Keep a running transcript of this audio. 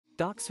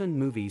Dachshund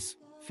movies,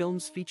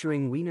 films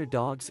featuring Wiener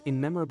dogs in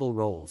memorable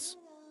roles.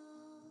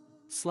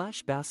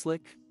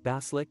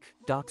 Basilisk,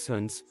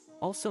 Dachshunds,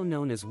 also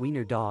known as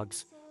Wiener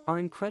dogs, are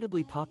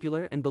incredibly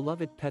popular and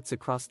beloved pets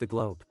across the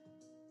globe.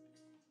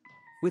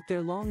 With their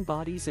long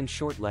bodies and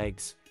short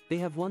legs, they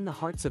have won the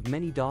hearts of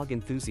many dog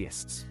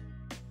enthusiasts.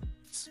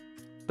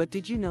 But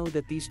did you know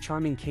that these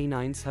charming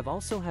canines have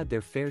also had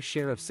their fair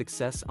share of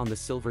success on the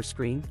silver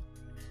screen?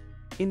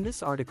 In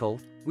this article,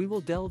 we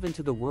will delve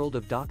into the world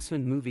of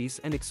Dachshund movies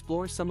and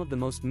explore some of the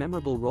most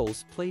memorable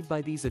roles played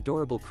by these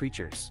adorable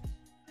creatures.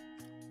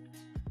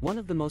 One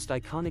of the most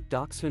iconic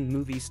Dachshund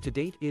movies to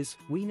date is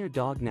Wiener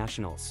Dog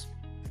Nationals.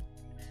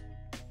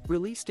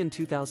 Released in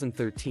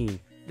 2013,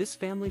 this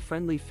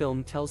family-friendly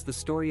film tells the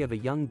story of a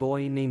young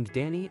boy named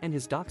Danny and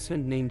his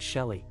dachshund named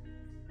Shelly.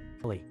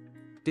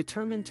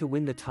 Determined to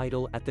win the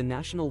title at the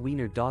National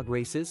Wiener Dog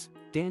Races,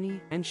 Danny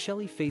and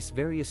Shelly face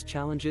various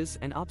challenges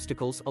and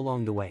obstacles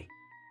along the way.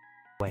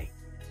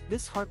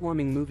 This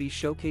heartwarming movie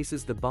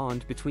showcases the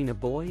bond between a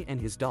boy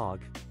and his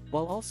dog,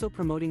 while also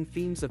promoting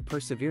themes of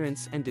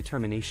perseverance and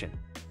determination.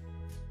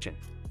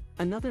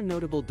 Another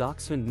notable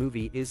Dachshund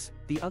movie is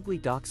The Ugly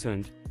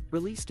Dachshund,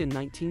 released in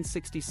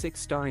 1966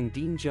 starring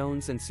Dean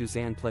Jones and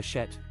Suzanne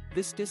Pleshette.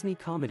 This Disney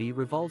comedy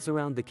revolves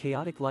around the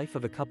chaotic life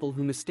of a couple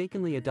who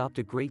mistakenly adopt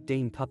a Great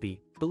Dane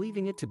puppy,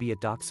 believing it to be a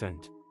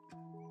dachshund.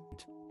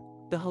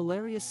 The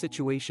hilarious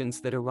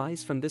situations that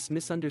arise from this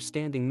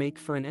misunderstanding make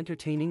for an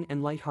entertaining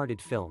and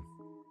lighthearted film.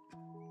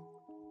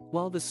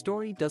 While the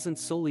story doesn't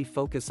solely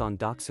focus on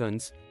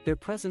dachshunds, their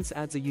presence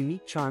adds a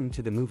unique charm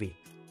to the movie.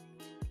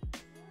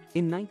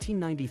 In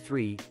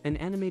 1993, an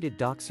animated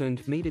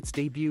dachshund made its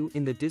debut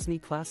in the Disney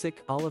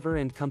classic Oliver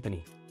and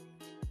Company.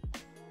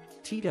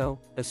 Tito,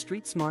 a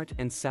street-smart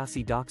and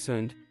sassy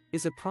dachshund,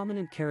 is a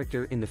prominent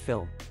character in the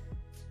film.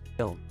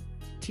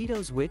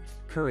 Tito's wit,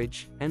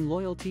 courage, and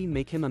loyalty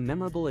make him a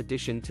memorable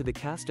addition to the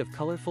cast of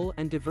colorful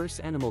and diverse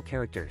animal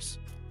characters.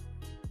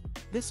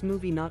 This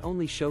movie not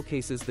only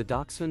showcases the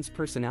dachshund's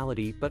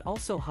personality but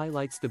also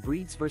highlights the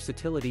breed's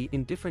versatility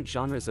in different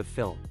genres of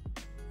film.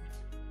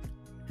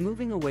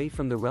 Moving away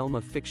from the realm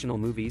of fictional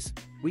movies,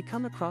 we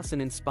come across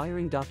an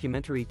inspiring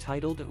documentary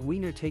titled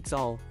Wiener Takes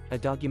All, a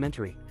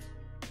documentary.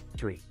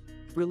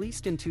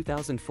 Released in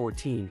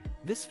 2014,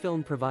 this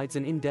film provides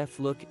an in-depth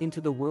look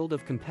into the world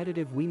of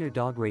competitive Wiener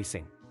dog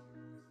racing.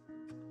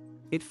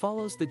 It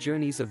follows the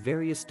journeys of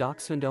various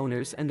dachshund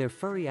owners and their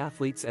furry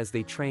athletes as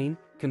they train,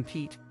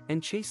 compete,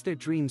 and chase their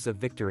dreams of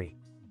victory.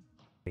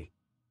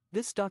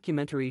 This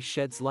documentary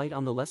sheds light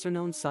on the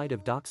lesser-known side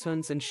of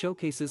dachshunds and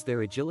showcases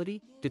their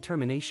agility,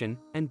 determination,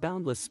 and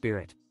boundless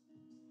spirit.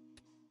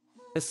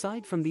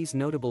 Aside from these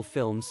notable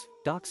films,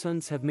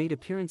 dachshunds have made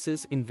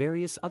appearances in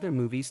various other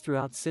movies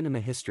throughout cinema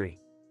history.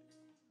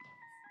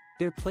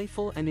 Their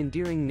playful and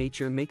endearing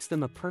nature makes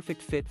them a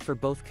perfect fit for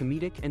both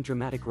comedic and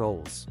dramatic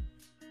roles.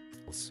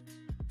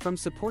 From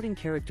supporting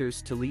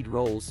characters to lead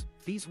roles,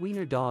 these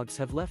Wiener dogs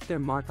have left their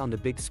mark on the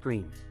big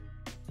screen.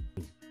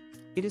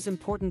 It is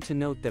important to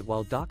note that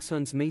while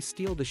dachshunds may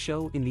steal the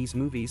show in these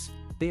movies,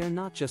 they are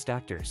not just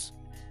actors.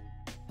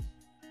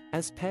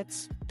 As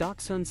pets,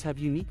 dachshunds have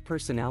unique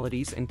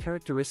personalities and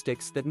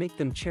characteristics that make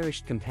them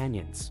cherished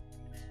companions.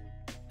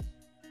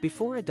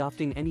 Before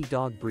adopting any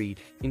dog breed,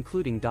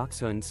 including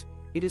dachshunds,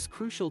 it is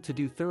crucial to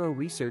do thorough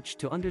research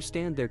to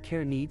understand their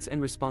care needs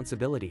and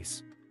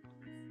responsibilities.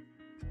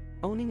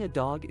 Owning a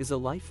dog is a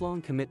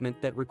lifelong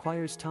commitment that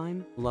requires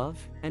time, love,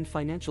 and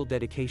financial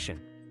dedication.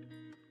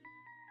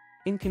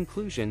 In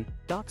conclusion,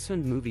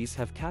 Dachshund movies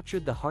have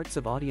captured the hearts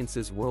of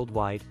audiences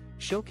worldwide,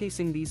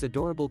 showcasing these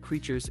adorable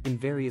creatures in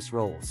various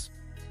roles.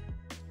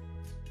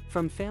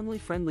 From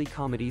family-friendly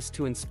comedies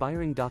to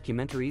inspiring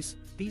documentaries,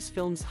 these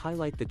films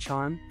highlight the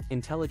charm,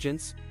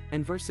 intelligence,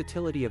 and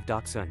versatility of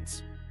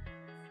dachshunds.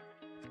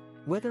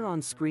 Whether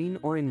on screen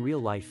or in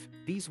real life,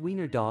 these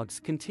Wiener dogs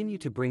continue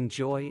to bring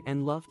joy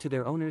and love to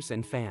their owners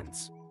and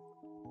fans.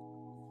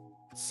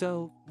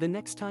 So, the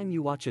next time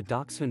you watch a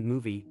Dachshund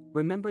movie,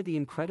 remember the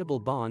incredible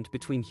bond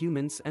between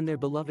humans and their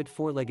beloved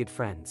four-legged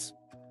friends.